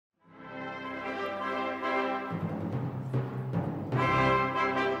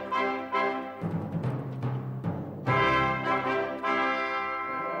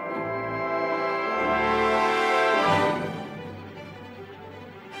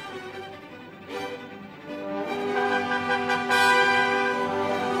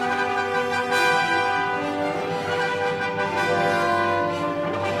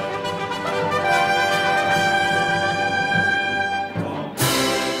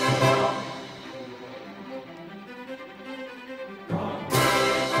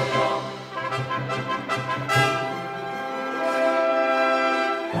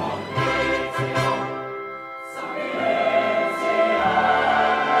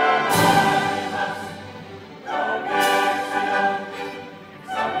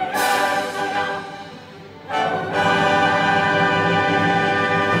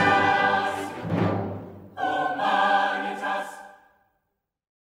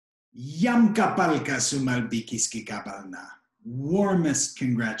Yam kapalka sumalbikiski kapalna. Warmest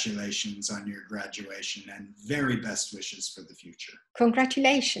congratulations on your graduation and very best wishes for the future.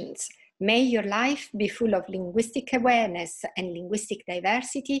 Congratulations! May your life be full of linguistic awareness and linguistic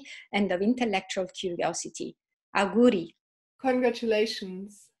diversity and of intellectual curiosity. Auguri!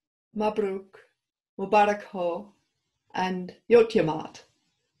 Congratulations, Mabruk, Mubarak Ho, and Yotyamat.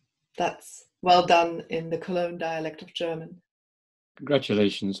 That's well done in the Cologne dialect of German.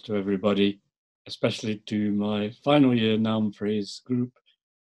 Congratulations to everybody, especially to my final year Noun Phrase group,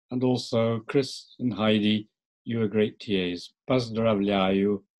 and also Chris and Heidi, you are great TAs.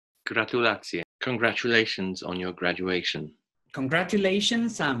 Pozdravляю. Gratulacje. Congratulations on your graduation.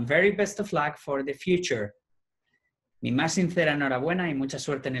 Congratulations and very best of luck for the future. Mi más sincera enhorabuena y mucha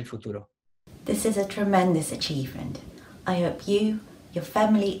suerte en el futuro. This is a tremendous achievement. I hope you, your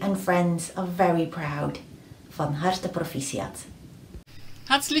family and friends are very proud. Van harte proficiat.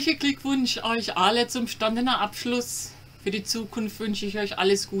 Herzlichen Glückwunsch euch alle zum bestandenen Abschluss. Für die Zukunft wünsche ich euch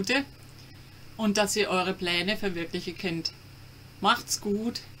alles Gute und dass ihr eure Pläne verwirklichen könnt. Macht's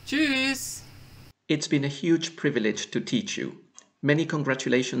gut. Tschüss. It's been a huge privilege to teach you. Many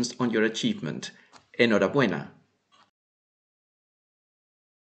congratulations on your achievement. Enhorabuena.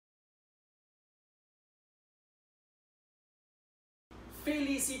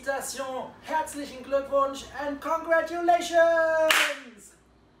 Félicitations, herzlichen Glückwunsch and congratulations!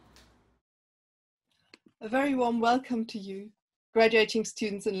 A very warm welcome to you, graduating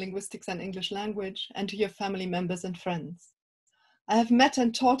students in linguistics and English language, and to your family members and friends. I have met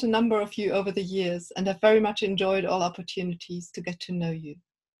and taught a number of you over the years and have very much enjoyed all opportunities to get to know you.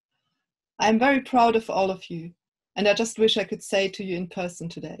 I am very proud of all of you, and I just wish I could say to you in person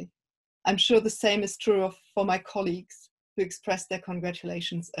today. I'm sure the same is true for my colleagues who expressed their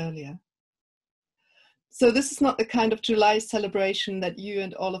congratulations earlier. So this is not the kind of July celebration that you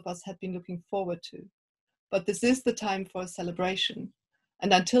and all of us had been looking forward to, but this is the time for a celebration.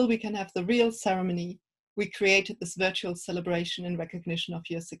 And until we can have the real ceremony, we created this virtual celebration in recognition of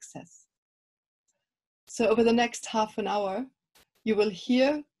your success. So over the next half an hour, you will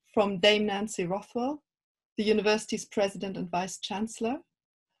hear from Dame Nancy Rothwell, the university's president and vice chancellor,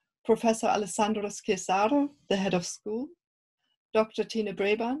 Professor Alessandro Schiesaro, the head of school, Dr. Tine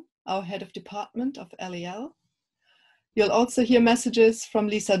Breban, our head of department of LEL. You'll also hear messages from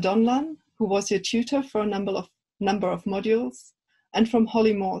Lisa Donlan, who was your tutor for a number of modules, and from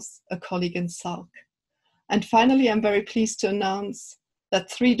Holly Morse, a colleague in SALC. And finally, I'm very pleased to announce that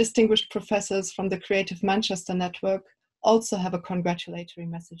 3 distinguished professors from the Creative Manchester Network also have a congratulatory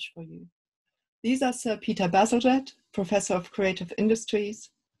message for you. These are Sir Peter Bazalgette, Professor of Creative Industries,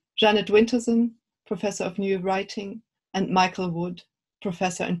 Janet Winterson, Professor of New Writing, and Michael Wood,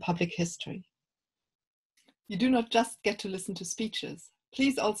 Professor in Public History. You do not just get to listen to speeches,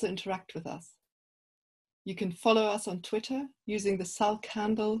 please also interact with us. You can follow us on Twitter using the SALC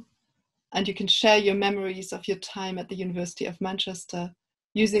handle, and you can share your memories of your time at the University of Manchester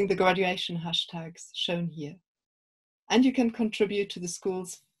using the graduation hashtags shown here. And you can contribute to the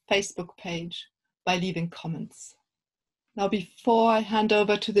school's Facebook page by leaving comments. Now, before I hand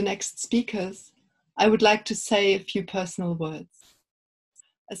over to the next speakers, I would like to say a few personal words.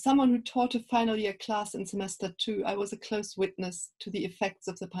 As someone who taught a final year class in semester 2, I was a close witness to the effects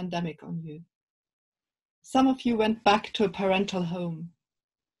of the pandemic on you. Some of you went back to a parental home,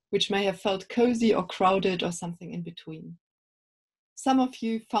 which may have felt cozy or crowded or something in between. Some of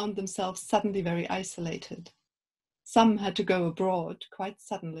you found themselves suddenly very isolated. Some had to go abroad quite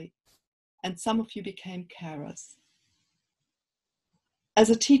suddenly, and some of you became carers. As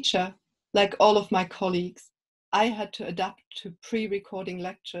a teacher, like all of my colleagues, I had to adapt to pre-recording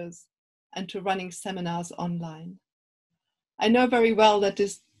lectures and to running seminars online. I know very well that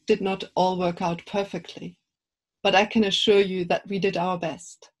this did not all work out perfectly, but I can assure you that we did our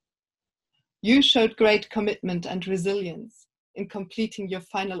best. You showed great commitment and resilience in completing your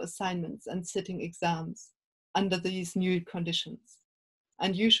final assignments and sitting exams under these new conditions,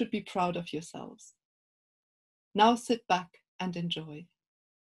 and you should be proud of yourselves. Now sit back and enjoy.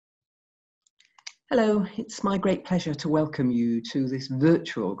 Hello, it's my great pleasure to welcome you to this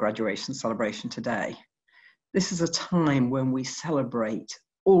virtual graduation celebration today. This is a time when we celebrate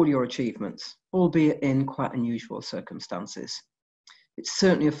all your achievements, albeit in quite unusual circumstances. It's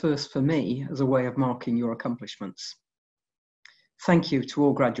certainly a first for me as a way of marking your accomplishments. Thank you to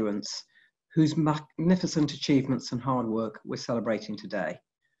all graduates whose magnificent achievements and hard work we're celebrating today.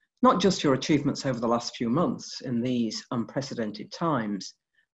 Not just your achievements over the last few months in these unprecedented times,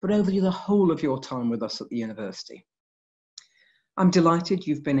 but over the whole of your time with us at the university. I'm delighted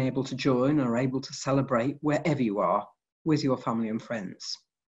you've been able to join or able to celebrate wherever you are with your family and friends.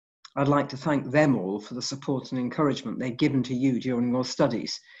 I'd like to thank them all for the support and encouragement they've given to you during your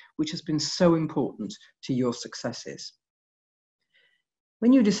studies, which has been so important to your successes.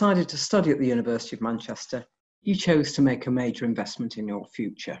 When you decided to study at the University of Manchester, you chose to make a major investment in your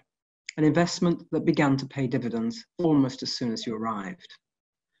future, an investment that began to pay dividends almost as soon as you arrived.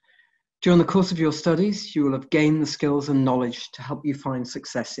 During the course of your studies, you will have gained the skills and knowledge to help you find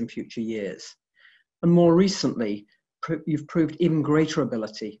success in future years. And more recently, you've proved even greater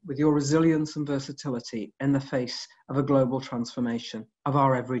ability with your resilience and versatility in the face of a global transformation of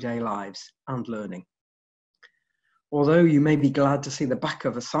our everyday lives and learning. Although you may be glad to see the back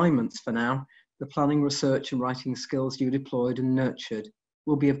of assignments for now, the planning, research and writing skills you deployed and nurtured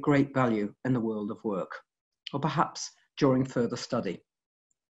will be of great value in the world of work, or perhaps during further study.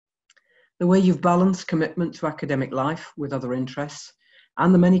 The way you've balanced commitment to academic life with other interests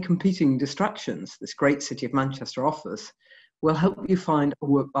and the many competing distractions this great city of Manchester offers will help you find a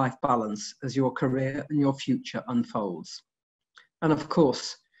work-life balance as your career and your future unfolds. And of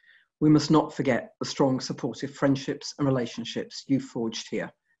course, we must not forget the strong supportive friendships and relationships you've forged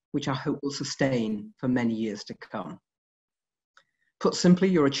here, which I hope will sustain for many years to come. Put simply,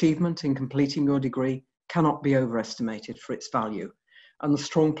 your achievement in completing your degree cannot be overestimated for its value and the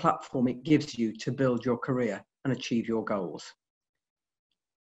strong platform it gives you to build your career and achieve your goals.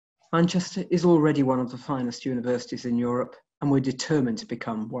 Manchester is already one of the finest universities in Europe, and we're determined to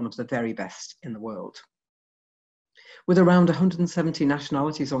become one of the very best in the world. With around 170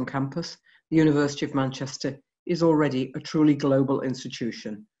 nationalities on campus, the University of Manchester is already a truly global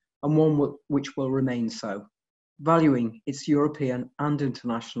institution, and one which will remain so, valuing its European and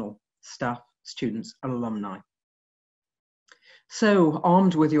international staff, students and alumni. So,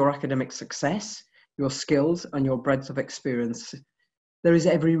 armed with your academic success, your skills and your breadth of experience, there is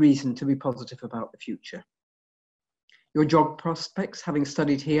every reason to be positive about the future. Your job prospects, having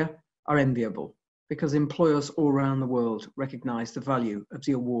studied here, are enviable because employers all around the world recognise the value of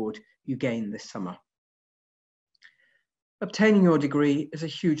the award you gained this summer. Obtaining your degree is a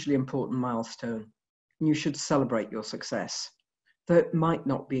hugely important milestone, and you should celebrate your success. Though it might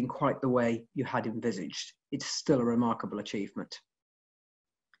not be in quite the way you had envisaged, it's still a remarkable achievement.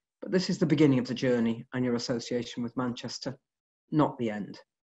 But this is the beginning of the journey and your association with Manchester, not the end.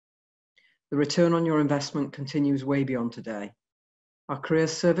 The return on your investment continues way beyond today. Our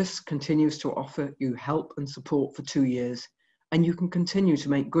careers service continues to offer you help and support for 2 years, and you can continue to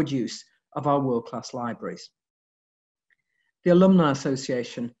make good use of our world-class libraries. The Alumni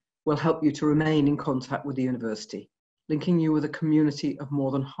Association will help you to remain in contact with the university, linking you with a community of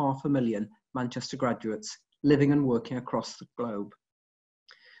more than 500,000 Manchester graduates living and working across the globe.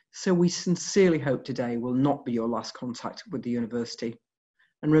 So we sincerely hope today will not be your last contact with the university.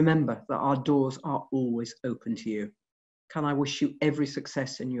 And remember that our doors are always open to you. Can I wish you every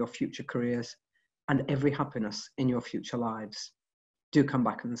success in your future careers and every happiness in your future lives. Do come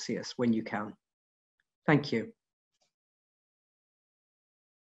back and see us when you can. Thank you.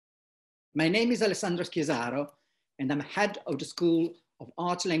 My name is Alessandro Chiesaro, and I'm head of the School of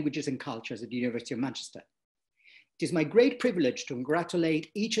Arts, Languages and Cultures at the University of Manchester. It is my great privilege to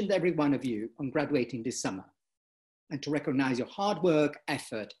congratulate each and every one of you on graduating this summer and to recognize your hard work,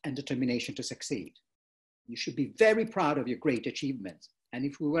 effort, and determination to succeed. You should be very proud of your great achievements, and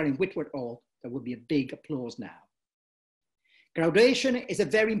if we were in Whitworth Hall, there would be a big applause now. Graduation is a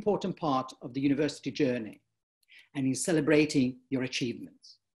very important part of the university journey and in celebrating your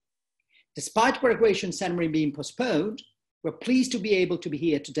achievements. Despite graduation ceremony being postponed, we're pleased to be able to be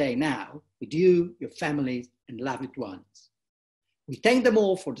here today now with you, your families, and loved ones. We thank them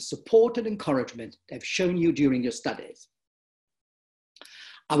all for the support and encouragement they've shown you during your studies.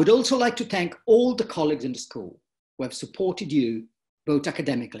 I would also like to thank all the colleagues in the school who have supported you both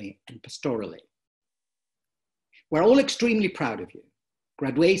academically and pastorally. We're all extremely proud of you,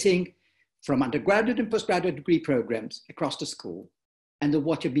 graduating from undergraduate and postgraduate degree programs across the school and of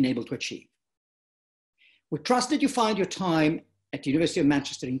what you've been able to achieve. We trust that you find your time at the University of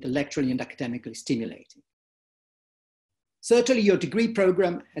Manchester intellectually and academically stimulating. Certainly, your degree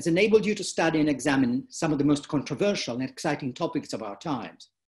program has enabled you to study and examine some of the most controversial and exciting topics of our times,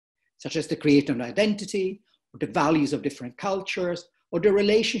 such as the creation of identity, or the values of different cultures, or the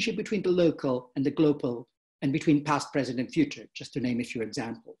relationship between the local and the global, and between past, present, and future, just to name a few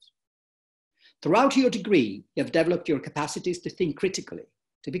examples. Throughout your degree, you have developed your capacities to think critically,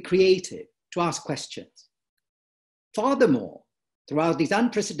 to be creative, to ask questions. Furthermore, throughout these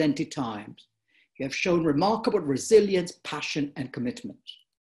unprecedented times, you have shown remarkable resilience, passion, and commitment.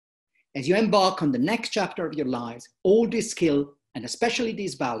 As you embark on the next chapter of your lives, all this skill, and especially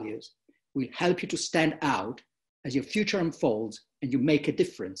these values, will help you to stand out as your future unfolds and you make a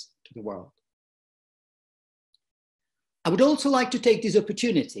difference to the world. I would also like to take this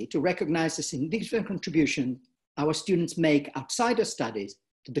opportunity to recognize the significant contribution our students make outside of studies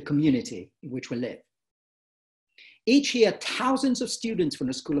to the community in which we live. Each year, thousands of students from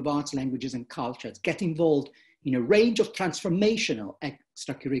the School of Arts, Languages and Cultures get involved in a range of transformational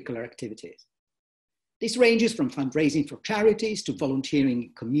extracurricular activities. This ranges from fundraising for charities to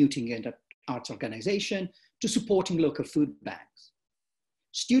volunteering, commuting and arts organization to supporting local food banks.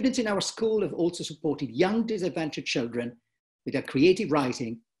 Students in our school have also supported young disadvantaged children with their creative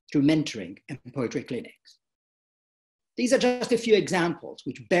writing through mentoring and poetry clinics. These are just a few examples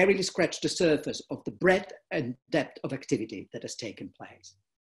which barely scratch the surface of the breadth and depth of activity that has taken place.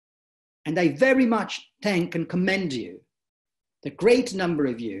 And I very much thank and commend you, the great number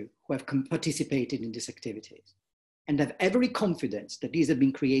of you who have participated in these activities, and have every confidence that these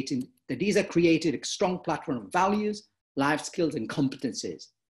have created a strong platform of values, life skills and competencies,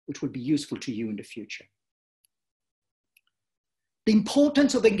 which will be useful to you in the future. The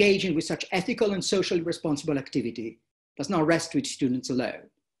importance of engaging with such ethical and socially responsible activity does not rest with students alone.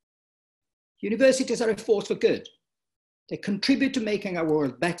 Universities are a force for good. They contribute to making our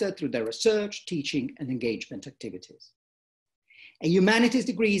world better through their research, teaching, and engagement activities. A humanities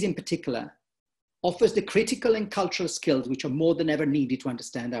degree in particular offers the critical and cultural skills which are more than ever needed to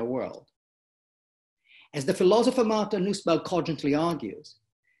understand our world. As the philosopher Martha Nussbaum cogently argues,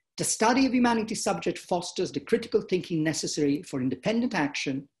 the study of humanities subject fosters the critical thinking necessary for independent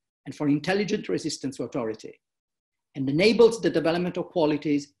action and for intelligent resistance to authority, and enables the development of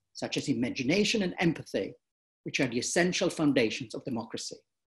qualities such as imagination and empathy, which are the essential foundations of democracy.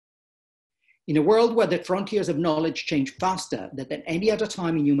 In a world where the frontiers of knowledge change faster than at any other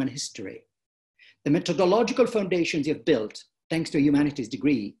time in human history, the methodological foundations you have built, thanks to a humanities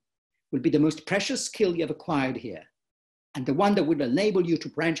degree, will be the most precious skill you have acquired here, and the one that will enable you to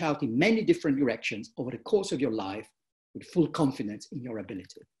branch out in many different directions over the course of your life with full confidence in your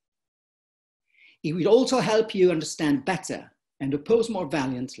ability. It will also help you understand better and oppose more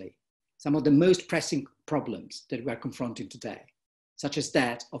valiantly some of the most pressing problems that we are confronting today, such as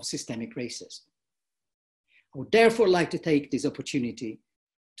that of systemic racism. I would therefore like to take this opportunity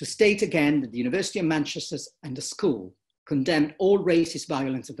to state again that the University of Manchester and the school condemn all racist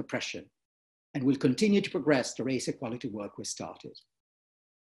violence and oppression and will continue to progress the race equality work we started.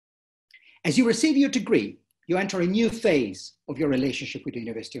 As you receive your degree, you enter a new phase of your relationship with the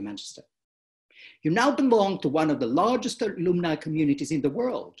University of Manchester. You now belong to one of the largest alumni communities in the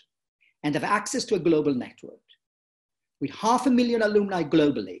world and have access to a global network. With 500,000 alumni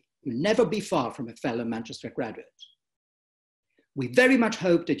globally, you'll never be far from a fellow Manchester graduate. We very much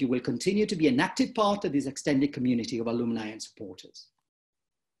hope that you will continue to be an active part of this extended community of alumni and supporters.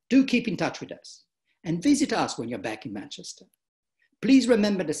 Do keep in touch with us and visit us when you're back in Manchester. Please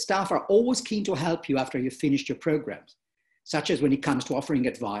remember the staff are always keen to help you after you've finished your programs, such as when it comes to offering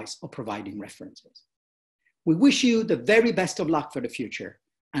advice or providing references. We wish you the very best of luck for the future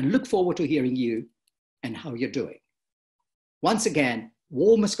and look forward to hearing you and how you're doing. Once again,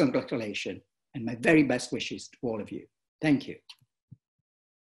 warmest congratulations and my very best wishes to all of you. Thank you.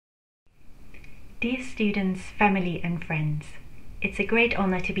 Dear students, family and friends, it's a great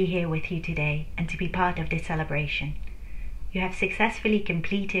honor to be here with you today and to be part of this celebration. You have successfully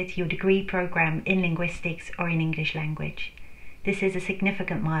completed your degree program in linguistics or in English language. This is a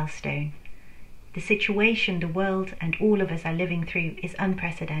significant milestone. The situation the world and all of us are living through is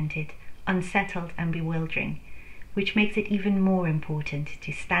unprecedented, unsettled and bewildering, which makes it even more important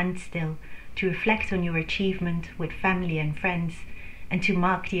to stand still, to reflect on your achievement with family and friends, and to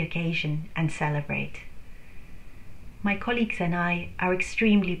mark the occasion and celebrate. My colleagues and I are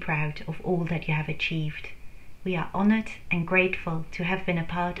extremely proud of all that you have achieved. We are honored and grateful to have been a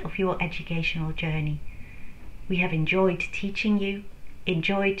part of your educational journey. We have enjoyed teaching you,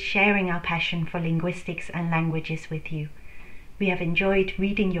 enjoyed sharing our passion for linguistics and languages with you. We have enjoyed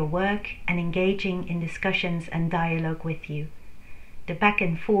reading your work and engaging in discussions and dialogue with you. The back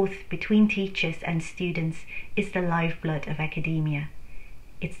and forth between teachers and students is the lifeblood of academia.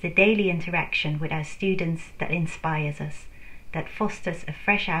 It's the daily interaction with our students that inspires us, that fosters a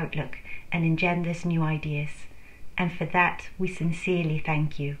fresh outlook and engenders new ideas. And for that, we sincerely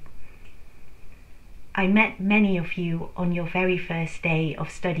thank you. I met many of you on your very first day of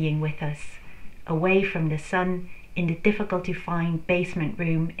studying with us, away from the sun in the difficult-to-find basement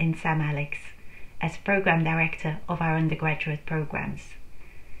room in Sam Alex, as Program Director of our undergraduate programs.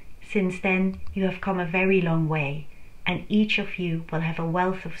 Since then, you have come a very long way, and each of you will have a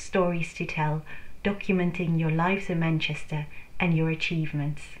wealth of stories to tell, documenting your lives in Manchester and your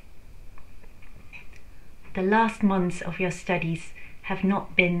achievements. the last months of your studies have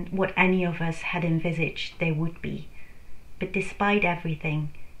not been what any of us had envisaged they would be. But despite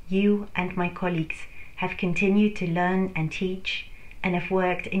everything, you and my colleagues have continued to learn and teach and have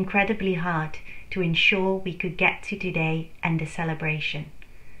worked incredibly hard to ensure we could get to today and the celebration.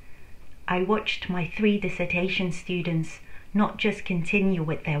 I watched my 3 dissertation students not just continue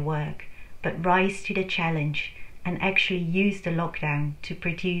with their work, but rise to the challenge and actually use the lockdown to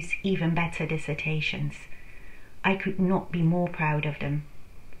produce even better dissertations. I could not be more proud of them.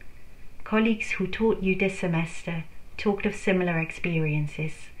 Colleagues who taught you this semester talked of similar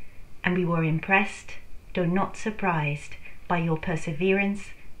experiences, and we were impressed, though not surprised, by your perseverance,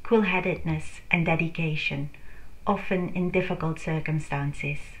 cool-headedness and dedication, often in difficult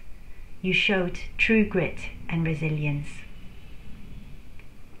circumstances. You showed true grit and resilience.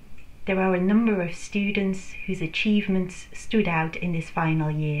 There are a number of students whose achievements stood out in this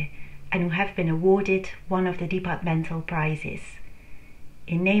final year and who have been awarded one of the departmental prizes.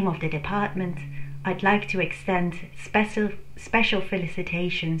 In name of the department, I'd like to extend special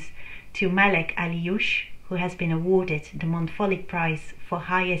felicitations to Malek Aliyush, who has been awarded the Montfolic Prize for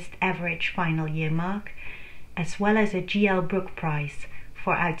highest average final year mark, as well as a G.L. Brooke Prize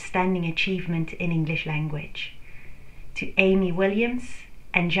for outstanding achievement in English language. To Amy Williams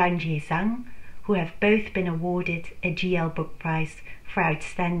and Zhangji Zhang, who have both been awarded a G.L. Brooke Prize for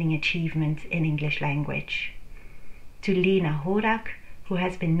outstanding achievement in English language. To Lena Horak, who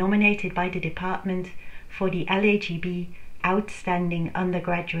has been nominated by the department for the LAGB Outstanding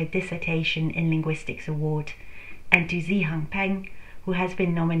Undergraduate Dissertation in Linguistics Award, and to Zihang Peng, who has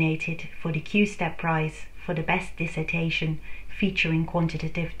been nominated for the Q-Step Prize for the Best Dissertation featuring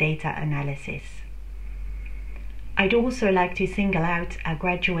quantitative data analysis. I'd also like to single out our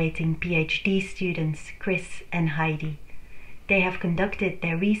graduating PhD students, Chris and Heidi. They have conducted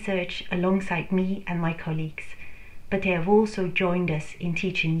their research alongside me and my colleagues, but they have also joined us in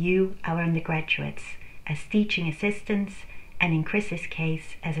teaching you, our undergraduates, as teaching assistants and in Chris's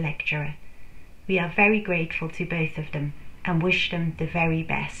case as lecturer. We are very grateful to both of them and wish them the very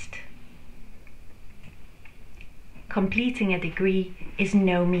best. Completing a degree is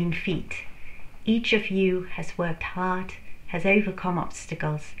no mean feat. Each of you has worked hard, has overcome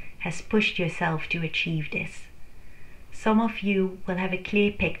obstacles, has pushed yourself to achieve this. Some of you will have a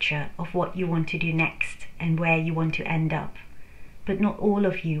clear picture of what you want to do next and where you want to end up, but not all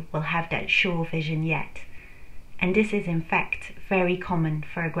of you will have that sure vision yet. And this is in fact very common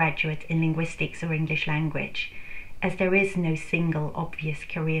for a graduate in linguistics or English language, as there is no single obvious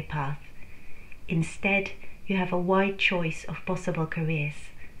career path. Instead, you have a wide choice of possible careers.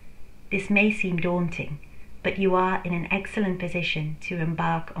 This may seem daunting, but you are in an excellent position to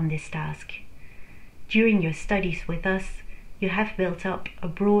embark on this task. During your studies with us, you have built up a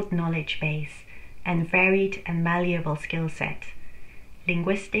broad knowledge base and varied and malleable skill set.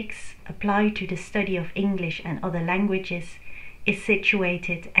 Linguistics, applied to the study of English and other languages, is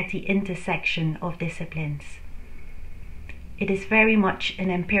situated at the intersection of disciplines. It is very much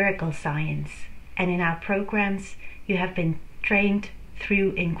an empirical science, and in our programs you have been trained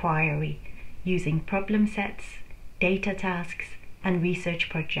through inquiry, using problem sets, data tasks, and research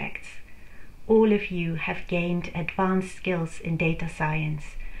projects. All of you have gained advanced skills in data science,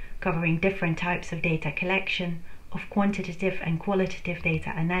 covering different types of data collection, of quantitative and qualitative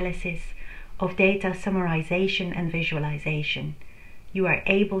data analysis, of data summarization and visualization. You are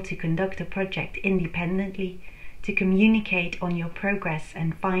able to conduct a project independently, to communicate on your progress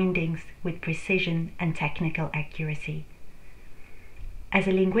and findings with precision and technical accuracy. As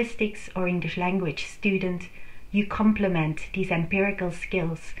a linguistics or English language student, you complement these empirical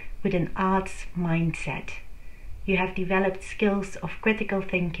skills with an arts mindset. You have developed skills of critical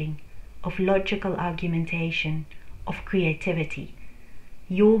thinking, of logical argumentation, of creativity.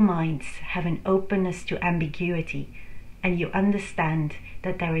 Your minds have an openness to ambiguity, and you understand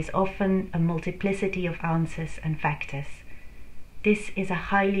that there is often a multiplicity of answers and factors. This is a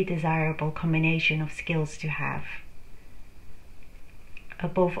highly desirable combination of skills to have.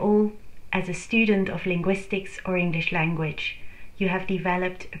 Above all, as a student of linguistics or English language, you have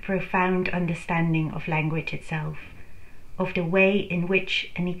developed a profound understanding of language itself, of the way in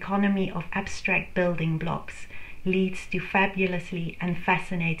which an economy of abstract building blocks leads to fabulously and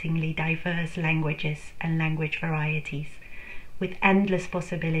fascinatingly diverse languages and language varieties, with endless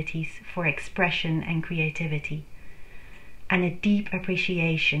possibilities for expression and creativity, and a deep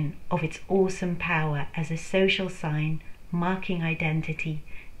appreciation of its awesome power as a social sign, marking identity,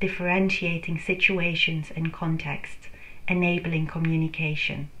 differentiating situations and contexts, enabling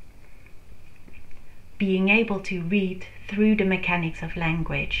communication. Being able to read through the mechanics of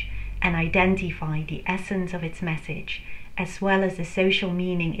language and identify the essence of its message, as well as the social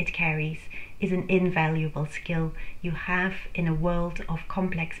meaning it carries, is an invaluable skill you have in a world of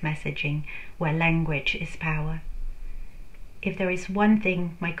complex messaging where language is power. If there is one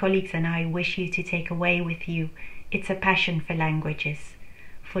thing my colleagues and I wish you to take away with you, it's a passion for languages,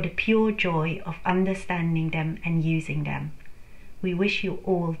 for the pure joy of understanding them and using them. We wish you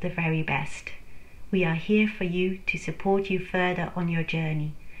all the very best. We are here for you to support you further on your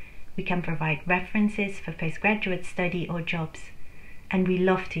journey. We can provide references for postgraduate study or jobs, and we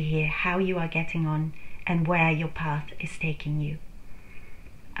love to hear how you are getting on and where your path is taking you.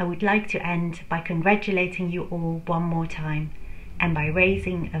 I would like to end by congratulating you all one more time and by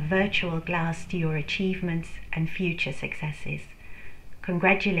raising a virtual glass to your achievements and future successes.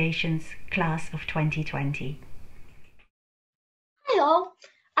 Congratulations, class of 2020. Hi all,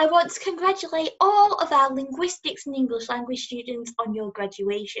 I want to congratulate all of our linguistics and English language students on your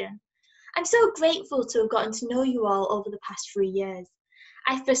graduation. I'm so grateful to have gotten to know you all over the past 3 years.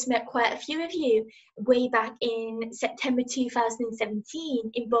 I first met quite a few of you way back in September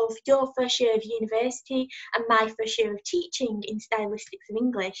 2017 in both your first year of university and my first year of teaching in stylistics of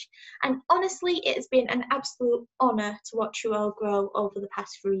English. And honestly, it has been an absolute honour to watch you all grow over the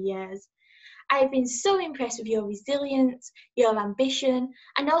past 3 years. I've been so impressed with your resilience, your ambition,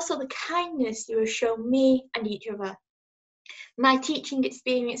 and also the kindness you have shown me and each other. My teaching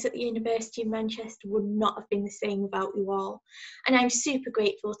experience at the University of Manchester would not have been the same without you all, and I'm super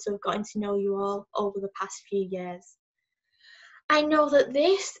grateful to have gotten to know you all over the past few years. I know that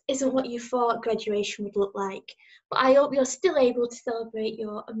this isn't what you thought graduation would look like, but I hope you're still able to celebrate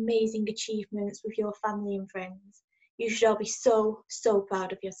your amazing achievements with your family and friends. You should all be so, so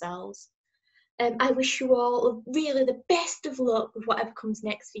proud of yourselves. I wish you all really the best of luck with whatever comes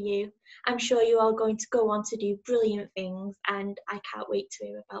next for you. I'm sure you're all going to go on to do brilliant things, and I can't wait to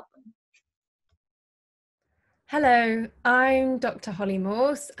hear about them. Hello, I'm Dr. Holly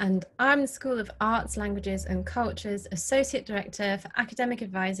Morse, and I'm the School of Arts, Languages and Cultures Associate Director for Academic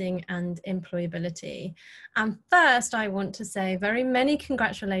Advising and Employability. And first, I want to say very many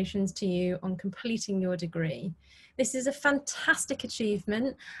congratulations to you on completing your degree. This is a fantastic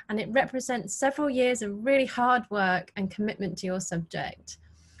achievement, and it represents several years of really hard work and commitment to your subject.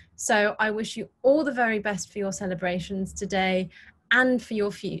 So I wish you all the very best for your celebrations today and for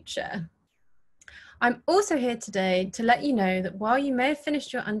your future. I'm also here today to let you know that while you may have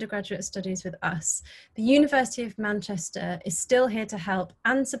finished your undergraduate studies with us, the University of Manchester is still here to help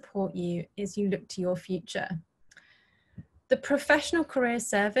and support you as you look to your future. The Professional Careers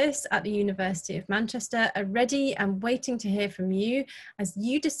Service at the University of Manchester are ready and waiting to hear from you as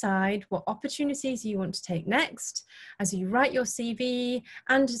you decide what opportunities you want to take next, as you write your CV,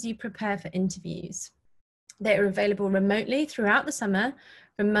 and as you prepare for interviews. They are available remotely throughout the summer,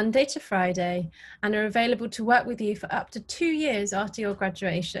 from Monday to Friday, and are available to work with you for up to 2 years after your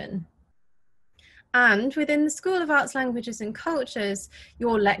graduation. And within the School of Arts, Languages and Cultures,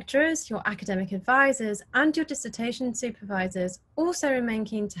 your lecturers, your academic advisors, and your dissertation supervisors also remain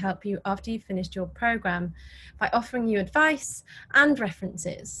keen to help you after you've finished your programme by offering you advice and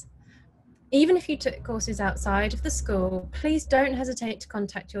references. Even if you took courses outside of the school, please don't hesitate to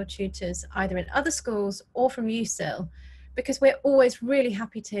contact your tutors, either in other schools or from UCIL, because we're always really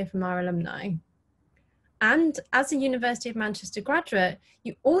happy to hear from our alumni. And as a University of Manchester graduate,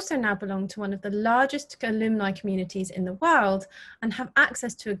 you also now belong to one of the largest alumni communities in the world and have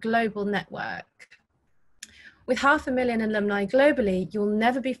access to a global network. With 500,000 alumni globally, you'll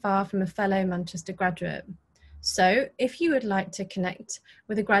never be far from a fellow Manchester graduate. So if you would like to connect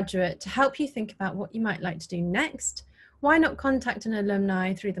with a graduate to help you think about what you might like to do next, why not contact an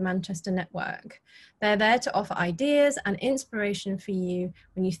alumni through the Manchester network? They're there to offer ideas and inspiration for you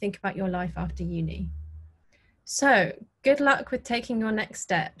when you think about your life after uni. So good luck with taking your next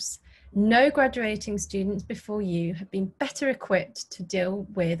steps. No graduating students before you have been better equipped to deal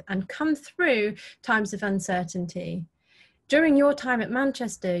with and come through times of uncertainty. During your time at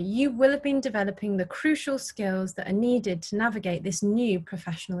Manchester, you will have been developing the crucial skills that are needed to navigate this new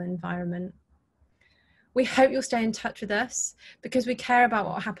professional environment. We hope you'll stay in touch with us because we care about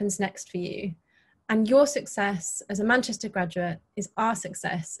what happens next for you. And your success as a Manchester graduate is our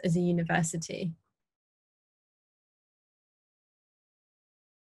success as a university.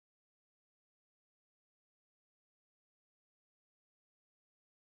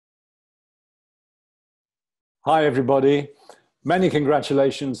 Hi, everybody. Many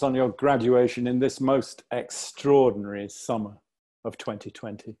congratulations on your graduation in this most extraordinary summer of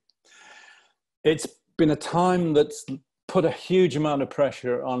 2020. It's been a time that's put a huge amount of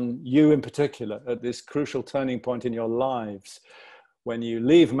pressure on you in particular at this crucial turning point in your lives, when you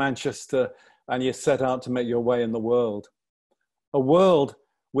leave Manchester and you set out to make your way in the world. A world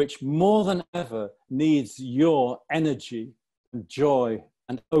which more than ever needs your energy and joy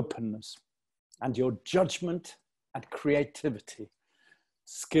and openness and your judgment and creativity,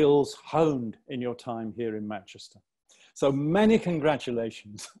 skills honed in your time here in Manchester. So many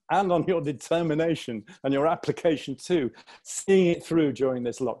congratulations, and on your determination and your application too, seeing it through during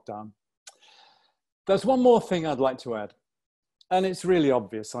this lockdown. There's one more thing I'd like to add, and it's really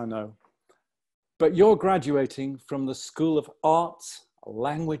obvious, I know, but you're graduating from the School of Arts,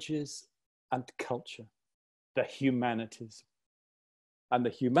 Languages and Culture, the humanities. And the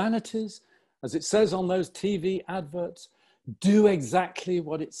humanities, as it says on those TV adverts, do exactly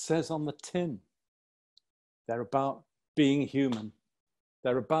what it says on the tin. They're about being human.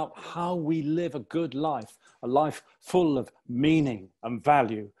 They're about how we live a good life, a life full of meaning and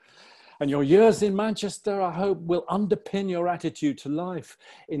value. And your years in Manchester, I hope, will underpin your attitude to life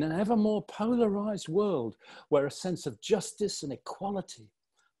in an ever more polarized world where a sense of justice and equality,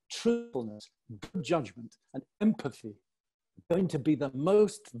 truthfulness, good judgment and empathy are going to be the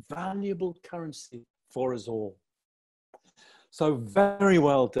most valuable currency for us all. So very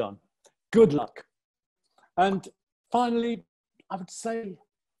well done. Good luck. And finally, I would say,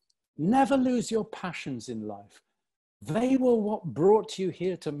 never lose your passions in life. They were what brought you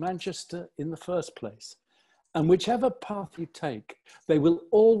here to Manchester in the first place. And whichever path you take, they will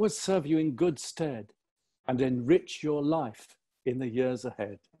always serve you in good stead and enrich your life in the years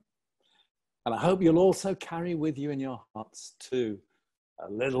ahead. And I hope you'll also carry with you in your hearts too,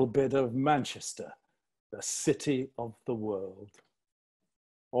 a little bit of Manchester, the city of the world.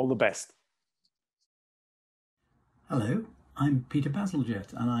 All the best. Hello, I'm Peter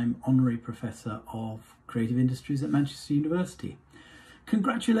Bazalgette and I'm Honorary Professor of Creative Industries at Manchester University.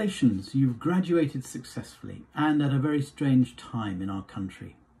 Congratulations, you've graduated successfully and at a very strange time in our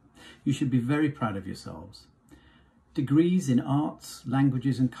country. You should be very proud of yourselves. Degrees in arts,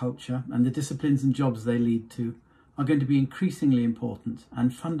 languages and culture and the disciplines and jobs they lead to are going to be increasingly important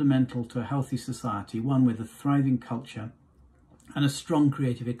and fundamental to a healthy society, one with a thriving culture and a strong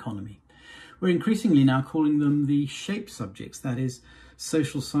creative economy. We're increasingly now calling them the SHAPE subjects, that is,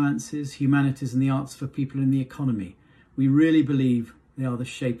 social sciences, humanities and the arts for people in the economy. We really believe they are the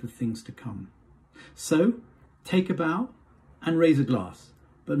shape of things to come. So, take a bow and raise a glass,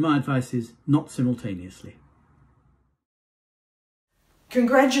 but my advice is not simultaneously.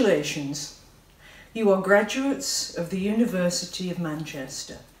 Congratulations. You are graduates of the University of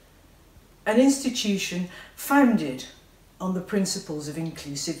Manchester, an institution founded on the principles of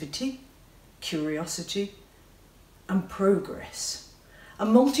inclusivity, curiosity and progress, a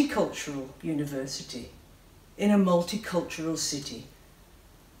multicultural university in a multicultural city.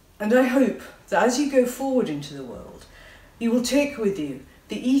 And I hope that as you go forward into the world, you will take with you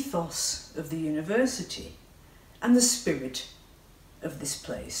the ethos of the university and the spirit of this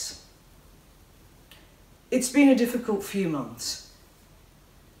place. It's been a difficult few months.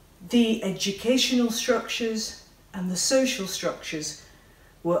 The educational structures and the social structures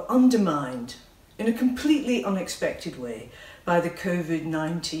were undermined in a completely unexpected way by the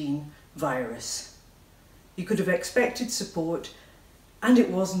COVID-19 virus. You could have expected support and it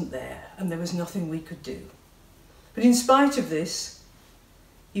wasn't there and there was nothing we could do. But in spite of this,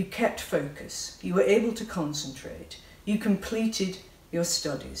 you kept focus, you were able to concentrate, you completed your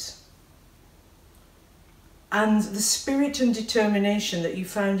studies. And the spirit and determination that you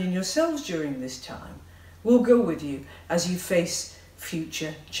found in yourselves during this time will go with you as you face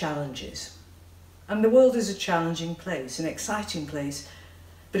future challenges. And the world is a challenging place, an exciting place,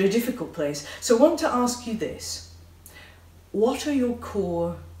 but a difficult place. So I want to ask you this. What are your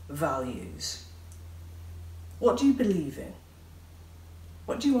core values? What do you believe in?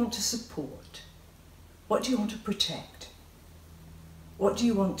 What do you want to support? What do you want to protect? What do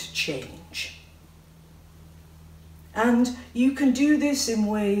you want to change? And you can do this in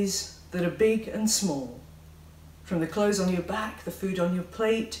ways that are big and small. From the clothes on your back, the food on your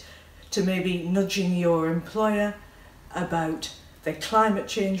plate, to maybe nudging your employer about their climate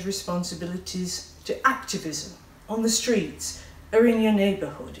change responsibilities, to activism on the streets or in your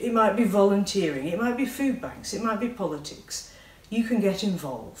neighbourhood. It might be volunteering, it might be food banks, it might be politics. You can get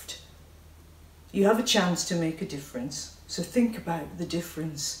involved. You have a chance to make a difference, so think about the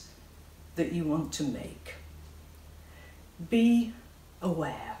difference that you want to make. Be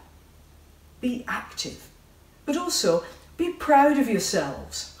aware, be active, but also be proud of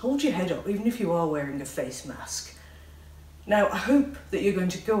yourselves. Hold your head up, even if you are wearing a face mask. Now, I hope that you're going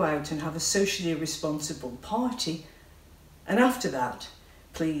to go out and have a socially responsible party, and after that,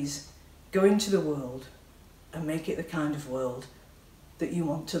 please go into the world and make it the kind of world that you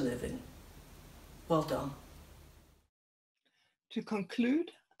want to live in. Well done. To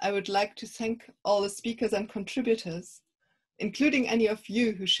conclude, I would like to thank all the speakers and contributors, including any of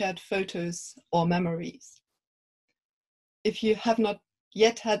you who shared photos or memories. If you have not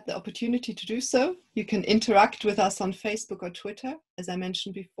yet had the opportunity to do so, you can interact with us on Facebook or Twitter, as I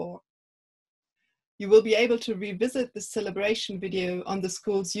mentioned before. You will be able to revisit the celebration video on the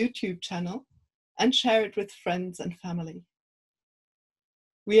school's YouTube channel and share it with friends and family.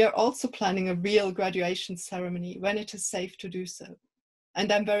 We are also planning a real graduation ceremony when it is safe to do so,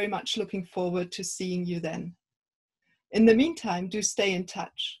 and I'm very much looking forward to seeing you then. In the meantime, do stay in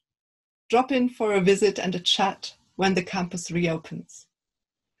touch. Drop in for a visit and a chat when the campus reopens.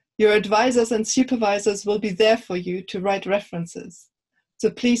 Your advisors and supervisors will be there for you to write references,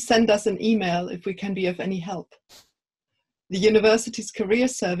 so please send us an email if we can be of any help. The university's career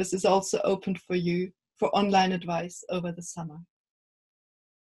service is also open for you for online advice over the summer.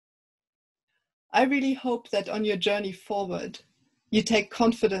 I really hope that on your journey forward, you take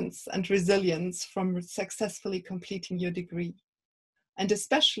confidence and resilience from successfully completing your degree, and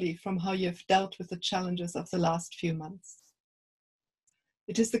especially from how you've dealt with the challenges of the last few months.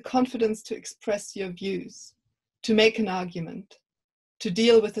 It is the confidence to express your views, to make an argument, to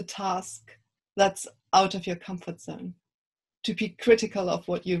deal with a task that's out of your comfort zone, to be critical of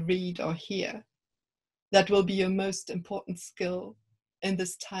what you read or hear. That will be your most important skill in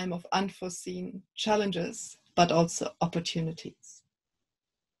this time of unforeseen challenges, but also opportunities.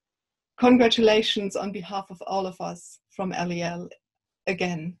 Congratulations on behalf of all of us from LEL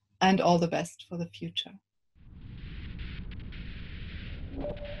again, and all the best for the future.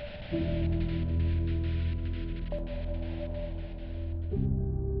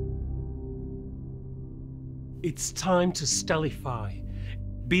 It's time to stellify.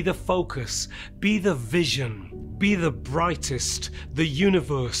 Be the focus, be the vision, be the brightest, the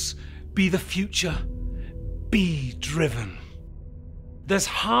universe, be the future, be driven. There's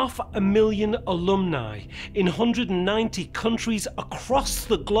 500,000 alumni in 190 countries across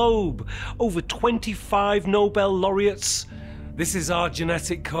the globe, over 25 Nobel laureates. This is our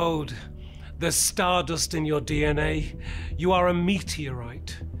genetic code. There's stardust in your DNA. You are a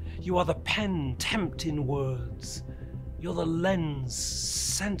meteorite. You are the pen tempting words. You're the lens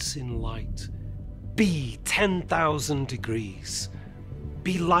sensing light. Be 10,000 degrees.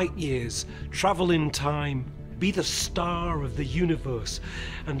 Be light years, travel in time. Be the star of the universe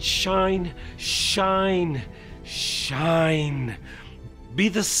and shine, shine, shine. Be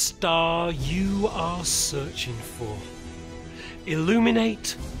the star you are searching for.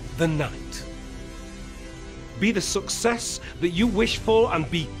 Illuminate the night. Be the success that you wish for and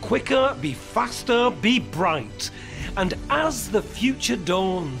be quicker, be faster, be bright. And as the future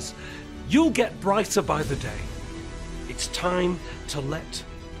dawns, you'll get brighter by the day. It's time to let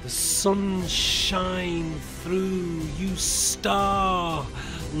the sun shine through you, star.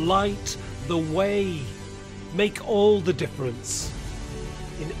 Light the way. Make all the difference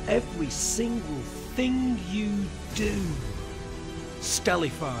in every single thing you do.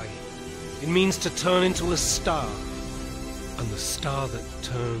 Stellify. It means to turn into a star. And the star that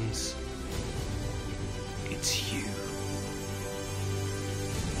turns, it's you.